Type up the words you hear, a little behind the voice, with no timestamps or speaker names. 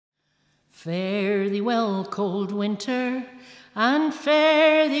Fare thee well, cold winter, and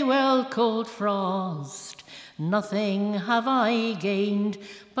fare thee well, cold frost. Nothing have I gained,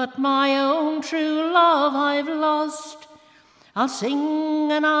 but my own true love I've lost. I'll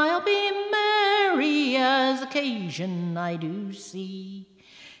sing and I'll be merry as occasion I do see.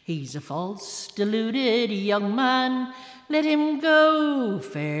 He's a false, deluded young man, let him go,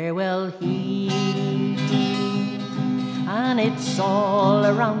 farewell he. And it's all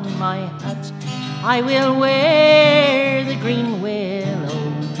around my hat, I will wear the green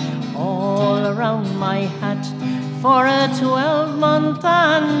willow, all around my hat, for a 12-month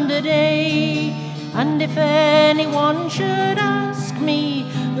and a day. And if anyone should ask me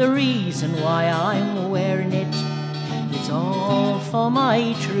the reason why I'm wearing it, it's all for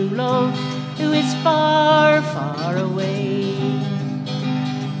my true love who is far, far away.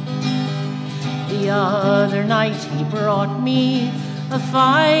 The other night he brought me a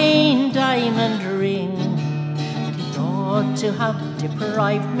fine diamond ring, but he thought to have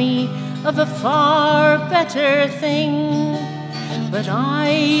deprived me of a far better thing. But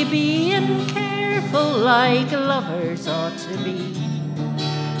I, being careful like lovers ought to be,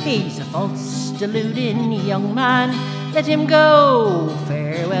 he's a false, deluding young man, let him go,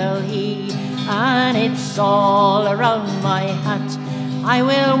 farewell he. And it's all around my hat, I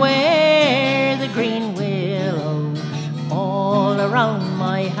will wear the green willow, all around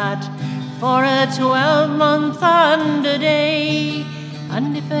my hat, for a 12-month and a day.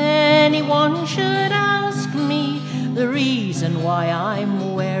 And if anyone should ask me the reason why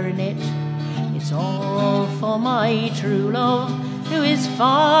I'm wearing it, it's all for my true love who is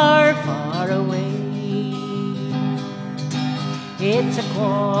far, far away. It's a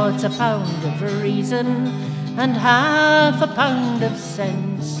quarter pound of reason and half a pound of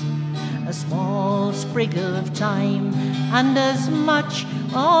sense, a small sprig of time and as much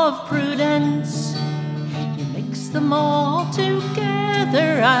of prudence. You mix them all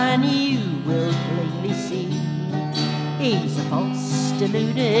together and you will plainly see he's a false,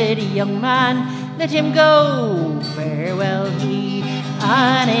 deluded young man, let him go, farewell he.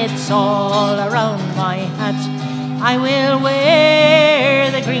 And it's all around my hat, I will wear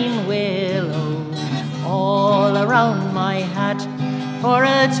the green willow, all around my hat, for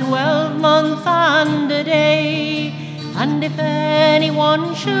a 12-month and a day. And if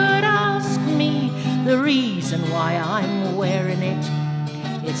anyone should ask me the reason why I'm wearing it,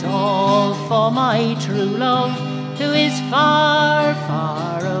 it's all for my true love who is far,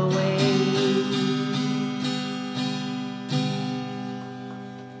 far away.